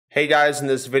Hey guys, in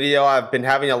this video I've been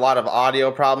having a lot of audio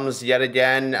problems yet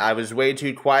again. I was way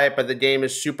too quiet, but the game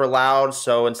is super loud,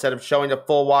 so instead of showing a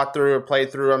full walkthrough or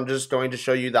playthrough, I'm just going to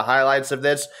show you the highlights of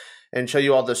this and show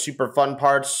you all the super fun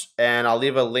parts, and I'll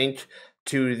leave a link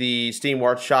to the Steam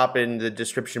Workshop in the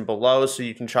description below so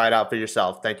you can try it out for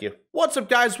yourself. Thank you. What's up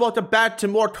guys, welcome back to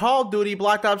more Call of Duty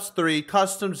Black Ops 3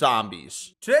 Custom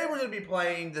Zombies. Today we're going to be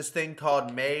playing this thing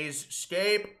called Maze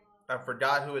Escape. I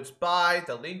forgot who it's by.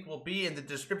 The link will be in the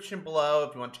description below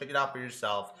if you want to check it out for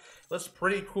yourself. It looks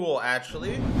pretty cool,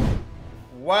 actually.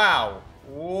 Wow.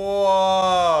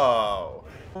 Whoa.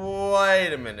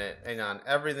 Wait a minute. Hang on.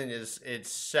 Everything is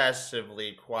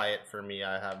excessively quiet for me.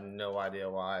 I have no idea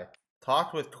why.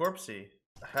 Talked with Corpsey.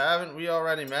 Haven't we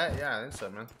already met? Yeah, I think so,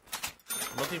 man.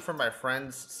 I'm looking for my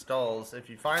friends' skulls. If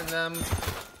you find them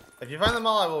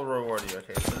all, I will reward you.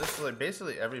 Okay, so this is like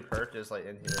basically every perk is like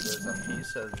in here. There's a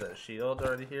piece of the shield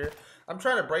already here. I'm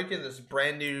trying to break in this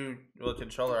brand new little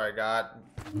controller I got.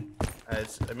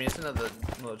 It's another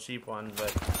little cheap one,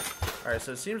 but all right.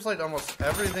 So it seems like almost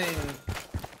everything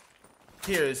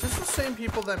here. Is this the same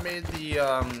people that made the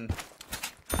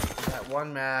that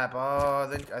one map? Oh,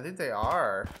 I think they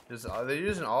are. They're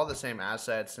using all the same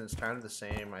assets, and it's kind of the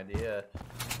same idea.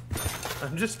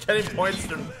 I'm just getting points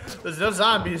from. There's no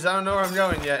zombies. I don't know where I'm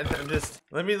going yet. I'm just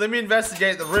let me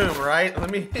investigate the room, right? Let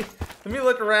me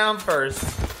look around first.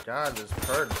 God, there's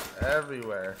perks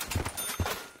everywhere.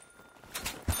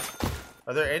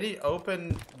 Are there any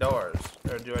open doors,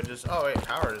 or do I just? Oh wait,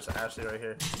 tower is actually right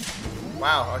here.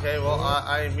 Wow. Okay. Well,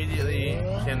 I immediately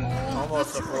can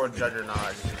almost afford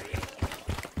Juggernaut,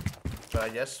 but I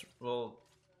guess we'll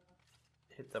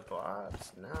hit the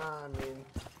bots. Nah, I mean.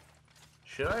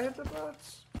 Should I hit the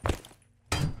bots?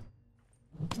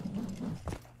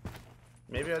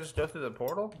 Maybe I just go through the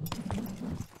portal?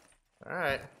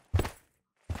 Alright.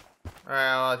 Alright,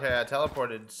 well, okay, I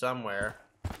teleported somewhere.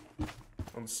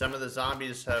 And some of the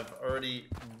zombies have already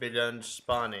begun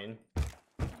spawning.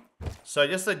 So I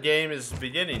guess the game is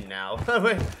beginning now. It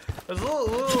was a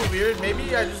little weird.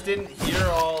 Maybe I just didn't hear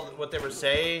all what they were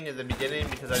saying in the beginning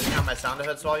because I didn't have my sound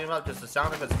effects volume up. Just the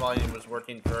sound effects volume was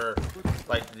working for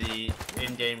like the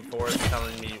in-game force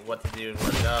telling me what to do and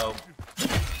where to go.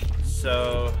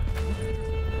 So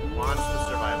launch the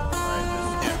survival. Alright,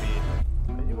 this can't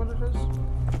be. Maybe what it is?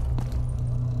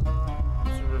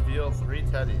 To reveal 3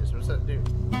 teddies. What does that do?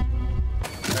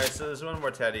 Alright, so there's one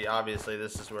more teddy. Obviously,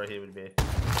 this is where he would be.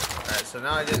 Alright, so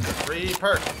now I get the 3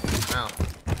 perks.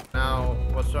 Now,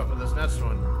 what's up with this next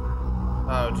one?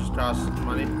 Oh, it just costs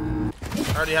money.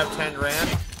 I already have 10 grand.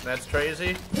 That's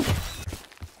crazy.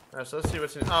 Alright, so let's see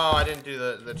what's in. Oh, I didn't do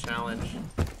the challenge.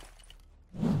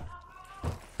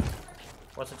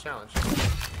 What's the challenge?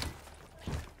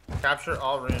 Capture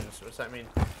all rooms. What's that mean?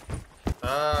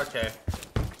 Okay.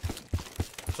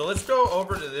 So let's go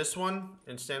over to this one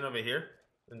and stand over here.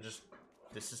 And just,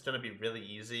 this is going to be really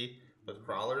easy with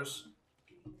crawlers.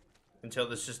 Until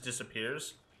this just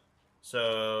disappears.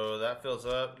 So that fills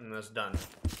up and that's done.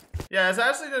 Yeah, it's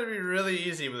actually going to be really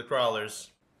easy with crawlers.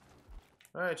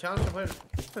 Alright, challenge completed.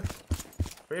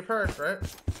 Free perk, right?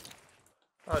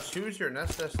 Oh, choose your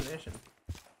next destination.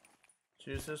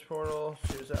 Choose this portal,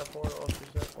 choose that portal,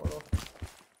 choose that portal.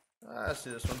 Let's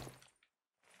do this one.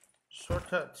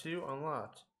 Shortcut 2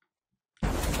 unlocked.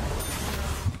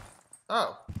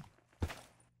 Oh.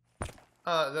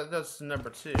 That's number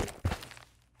 2.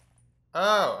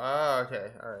 Oh,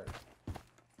 okay, alright.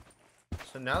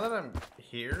 So now that I'm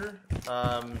here,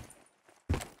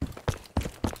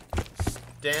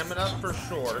 stamina for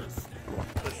sure.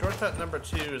 So shortcut number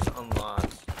 2 is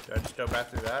unlocked. Do I just go back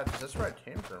through that? Because that's where I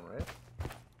came from, right?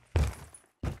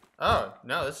 Oh,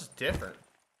 no, this is different.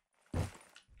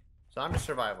 Zombie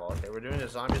survival. Okay, we're doing a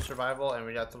zombie survival and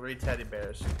we got 3 teddy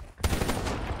bears.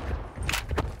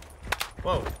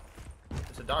 Whoa.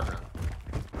 It's a dog round.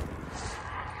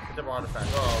 Double artifact.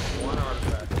 Oh, 1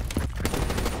 artifact.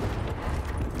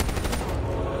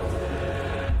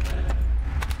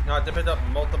 No, I have to pick up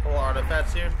multiple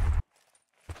artifacts here.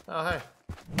 Oh, hey.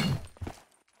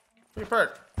 Free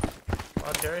perk.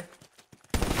 Wow, Jerry.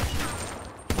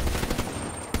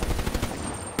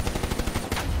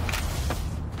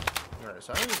 Alright,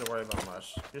 so I don't need to worry about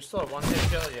much. You're still a 1-hit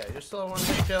kill? Yeah, you're still a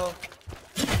 1-hit kill.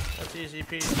 That's easy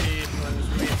peasy, lemon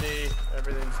squeezy.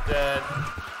 Everything's dead.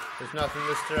 There's nothing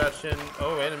this direction.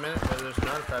 Oh, wait a minute. There's an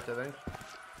artifact, I think.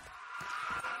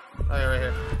 Oh, yeah, right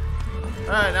here.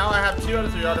 Alright, now I have 2 out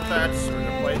of 3 artifacts. We're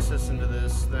gonna place this into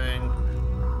this thing.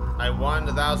 I won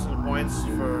 1,000 points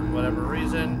for whatever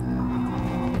reason.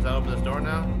 Does that open this door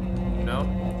now? No.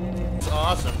 It's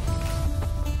awesome.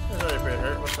 That's already pretty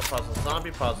hurt. What's the puzzle?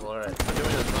 Zombie puzzle. Alright, we're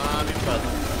doing a zombie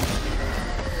puzzle.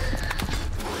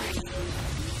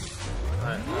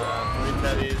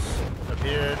 please.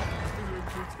 Appeared.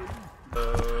 Do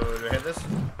I hit this?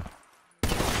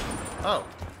 Oh.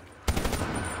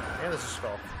 Yeah, this is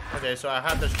skull. Okay, so I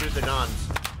have to shoot the Dons.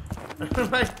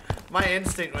 my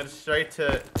instinct went straight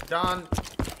to Don,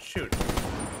 shoot.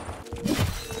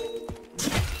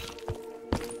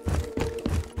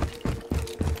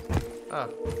 Oh.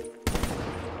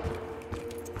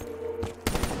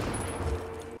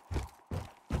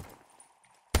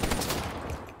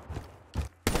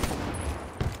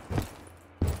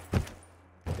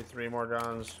 Okay, 3 more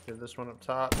Dons. Get this one up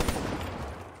top.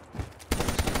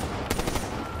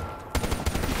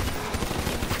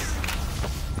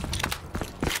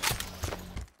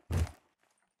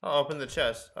 Oh, open the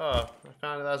chest. Oh, I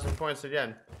found 1,000 points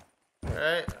again.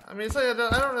 Alright. I mean, it's like I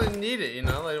don't really need it, you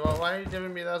know? Like, well, why are you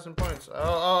giving me 1,000 points?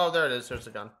 Oh, there it is. There's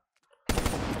the gun.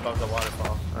 Above the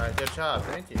waterfall. Alright, good job.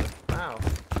 Thank you. Wow.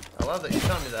 I love that you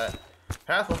tell me that.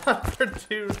 Path locked for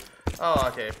 2. Oh,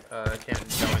 okay. I can't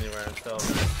go anywhere until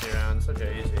the next 2 rounds.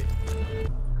 Okay, easy.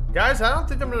 Guys, I don't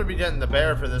think I'm going to be getting the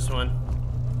bear for this one.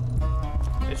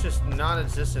 It's just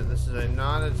non-existent. This is a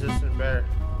non-existent bear.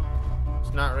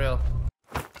 It's not real.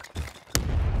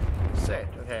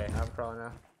 Saved. Okay, I'm probably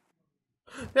now.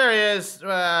 There he is.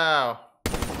 Wow.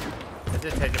 It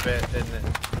did take a bit, didn't it?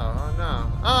 Oh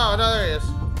no. Oh no, there he is.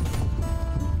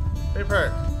 Pretty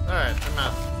pert. Alright, I'm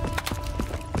out.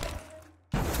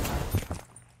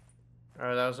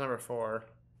 Alright, that was number 4.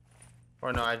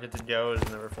 Or no, I get to go as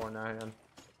number 4 now. Hang on.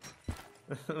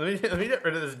 let me get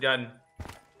rid of this gun.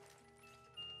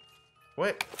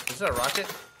 Wait, is that a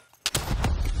rocket?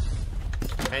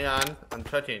 Hang on, I'm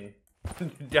cooking.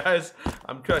 Guys,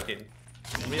 I'm cooking.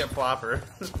 Give me a flopper.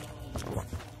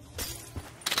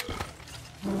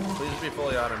 Please be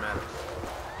fully automatic.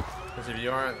 Because if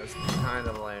you aren't, that's kind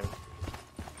of lame.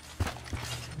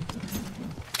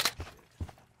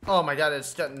 Oh my god,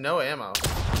 it's got no ammo.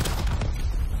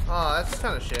 Oh, that's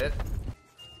kind of shit.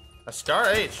 A star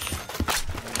H.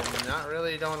 Not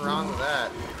really going wrong with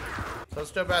that. So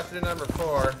let's go back to number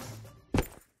 4. It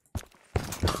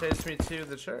takes me to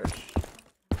the church.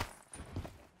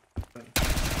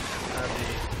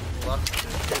 Luck to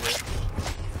shoot it.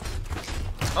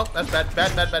 Oh, that's bad.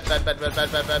 Bad.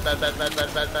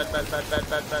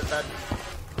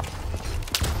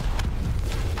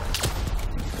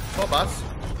 Full boss.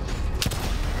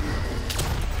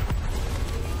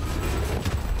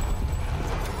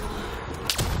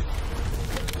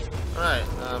 Alright,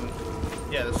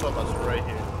 yeah, the soul bus is right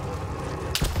here.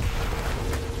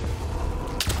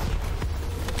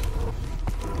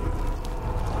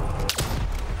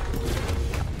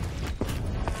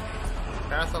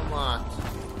 Path unlocked.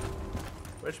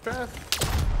 Which path?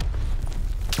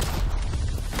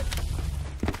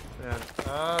 Man.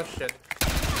 Oh shit.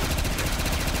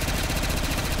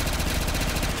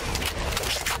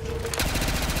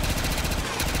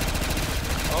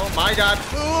 Oh my god.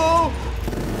 Ooh!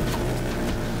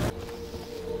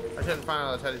 I shouldn't find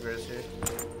all the teddy bears here.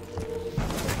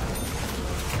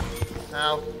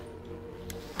 Ow.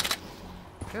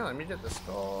 Yeah, let me get the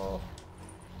skull.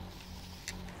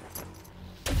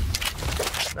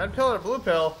 Red pill or blue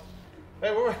pill?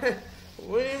 Hey, what do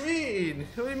you mean?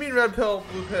 What do you mean red pill,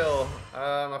 blue pill?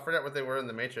 I forgot what they were in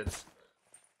the Matrix.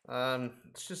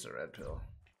 It's just a red pill.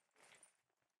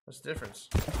 What's the difference?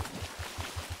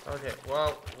 Okay,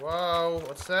 whoa,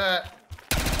 what's that?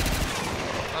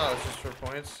 Oh, it's just for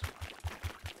points.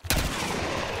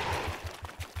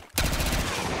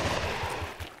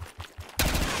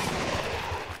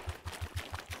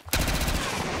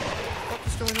 What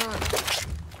is going on?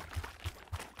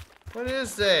 What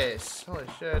is this? Holy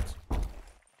shit.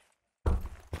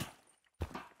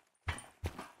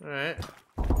 Alright.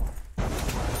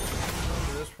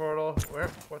 This portal. Where?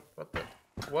 What the?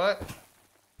 What?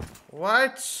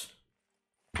 What?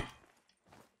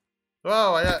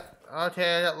 Whoa, I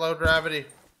got low gravity.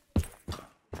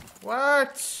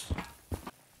 What?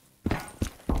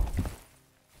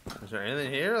 Is there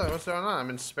anything here? Like, what's going on? I'm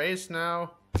in space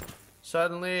now.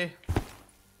 Suddenly.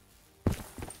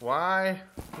 Why?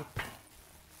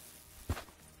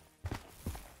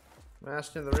 I'm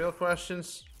asking the real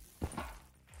questions.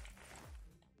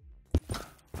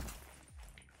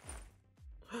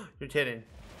 You're kidding.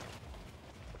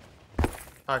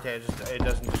 Okay, it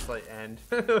doesn't just like end.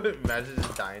 Imagine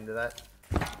just dying to that.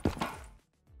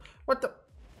 What the?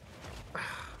 I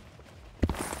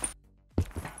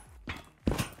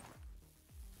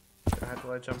have to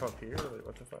like jump up here? Like,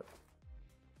 what the fuck?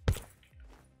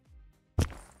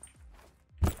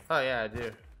 Oh yeah, I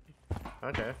do.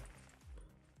 Okay.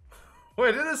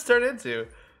 What did this turn into?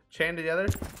 Chain together?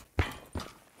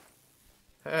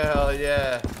 Hell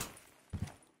yeah.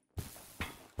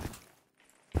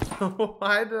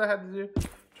 Why did I have to do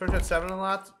shortcut 7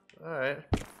 unlocked? Alright.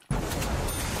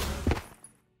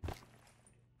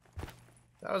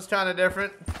 That was kind of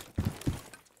different.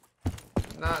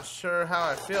 Not sure how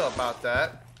I feel about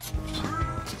that.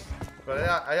 But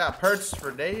I got perks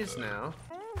for days now.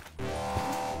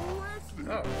 Oh.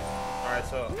 Alright,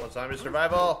 so zombie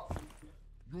survival.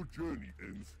 Your journey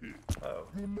ends here. Oh.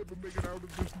 You'll never make it out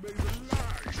of this maze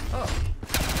alive. Oh.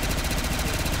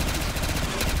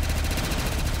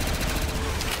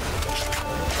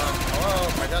 Hello,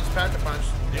 my gun's pack a punch.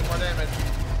 Do more damage.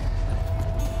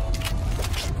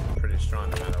 Pretty strong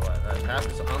no matter what. That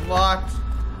path is unlocked.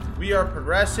 We are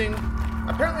progressing.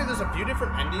 Apparently there's a few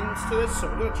different endings to this, so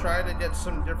we're gonna try to get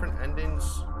some different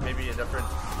endings, maybe a different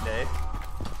day.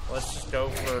 Let's just go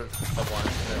for the one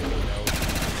that we know we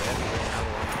can get.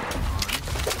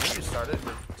 I think we started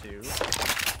with 2.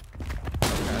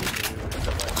 Okay, 2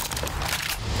 to like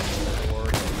 4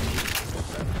 to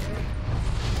 7.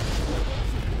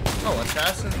 Oh,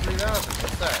 Assassin 3000.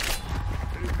 What's that?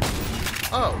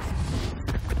 Oh.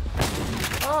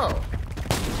 Oh.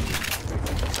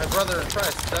 My brother in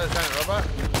Christ. Is that a giant robot?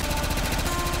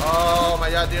 Oh my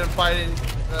god, dude, I'm fighting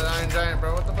the Iron Giant,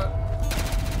 bro. What the fuck?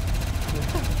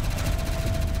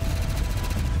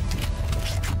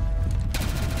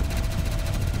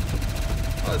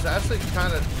 Oh, it's actually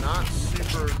kind of not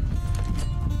super...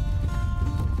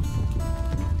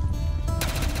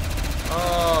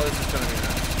 Oh, this is gonna be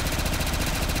nuts.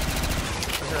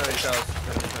 I can already tell it's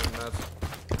gonna be kind of nuts.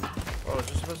 Oh, is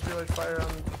there supposed to be like fire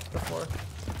on the floor?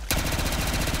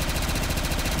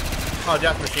 Oh,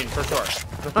 death machine, for sure.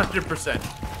 100%.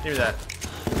 Give me that.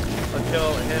 I'll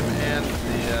kill him and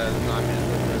the zombies.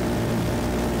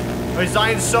 Oh, he's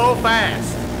dying so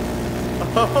fast.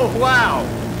 Oh, wow.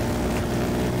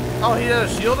 Oh, he had a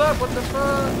shield up? What the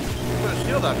fuck? He put a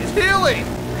shield up. He's healing!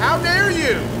 How dare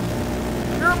you?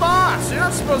 You're a boss. You're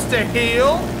not supposed to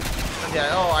heal. Okay,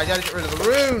 oh, I gotta get rid of the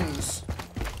runes.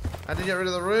 I have to get rid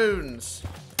of the runes.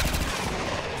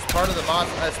 It's part of the boss.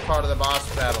 That's part of the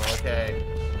boss battle, okay.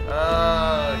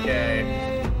 Okay.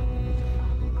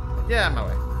 Yeah, I'm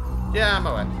away. Yeah, I'm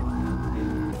away.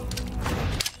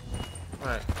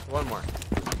 Alright, one more.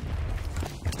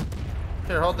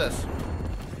 Here, hold this.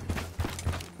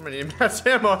 I'm gonna need mass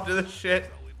ammo after this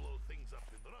shit.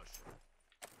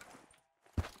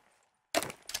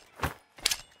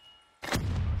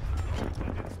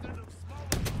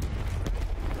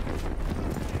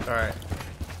 Alright.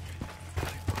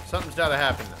 Something's gotta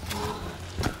happen now.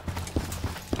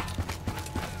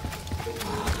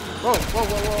 Whoa, whoa,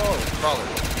 whoa, whoa, crawler.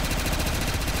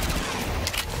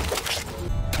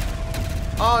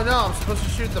 Oh no, I'm supposed to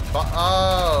shoot the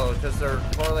oh, because they're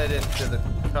correlated to the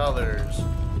colors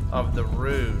of the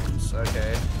runes.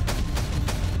 Okay.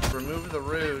 Remove the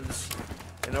runes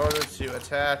in order to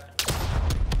attack.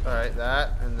 Alright,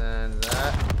 that, and then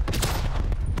that.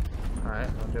 Alright,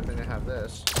 well, good thing I have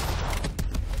this.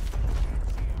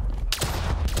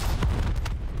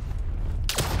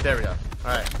 There we go.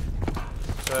 Alright.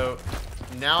 So,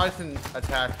 now I can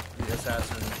attack the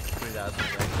Assassin 3000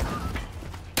 right.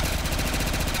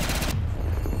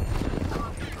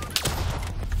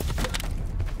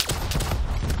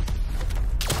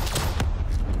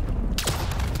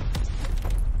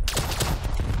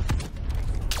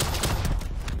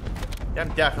 Yeah,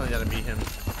 I'm definitely gonna beat him.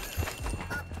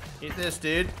 Eat this,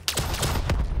 dude.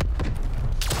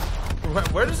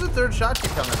 Where does the third shot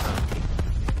keep coming from?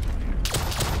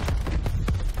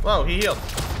 Whoa, he healed.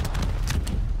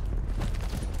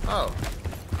 Oh.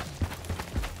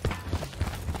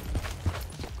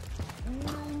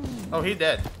 Oh, he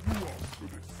dead.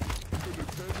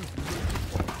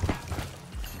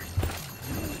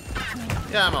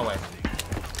 Yeah, I'm away.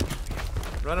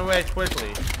 Run away quickly.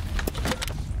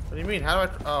 What do you mean? How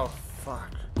do I... Oh,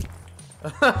 fuck.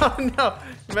 Oh, no.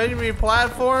 You made me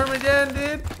platform again,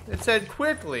 dude? It said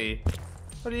quickly.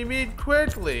 What do you mean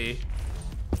quickly?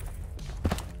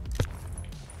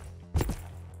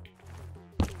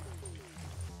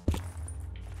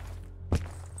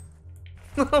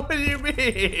 What do you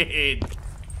mean?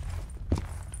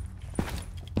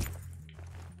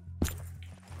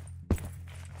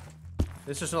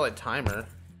 It's just not like timer.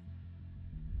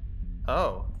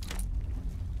 Oh.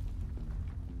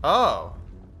 Oh.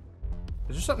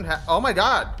 Is there something oh my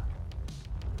god.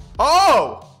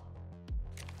 Oh!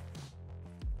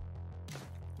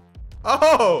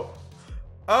 Oh!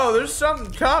 Oh, there's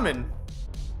something coming.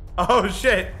 Oh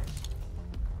shit.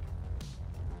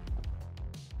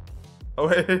 Oh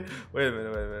wait, wait a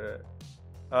minute.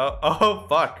 Oh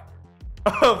fuck.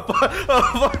 Oh fuck.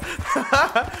 Oh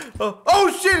fuck.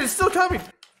 Oh shit, it's still coming.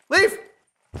 Leave.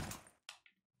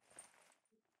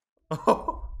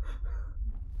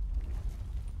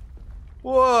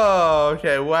 Whoa,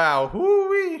 okay, wow.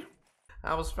 Woo-wee.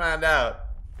 I almost found out.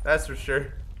 That's for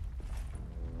sure.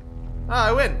 Ah,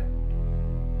 I win.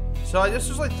 So I guess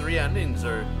there's like 3 endings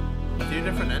or a few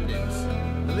different endings.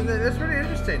 I mean, that's pretty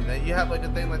interesting that you have like a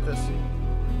thing like this.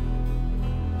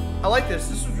 I like this.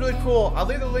 This was really cool. I'll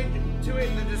leave the link to it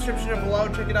in the description below.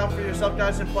 Check it out for yourself,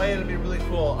 guys, and play it. It'll be really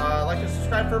cool. Like and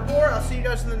subscribe for more. I'll see you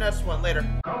guys in the next one. Later.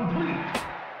 Complete.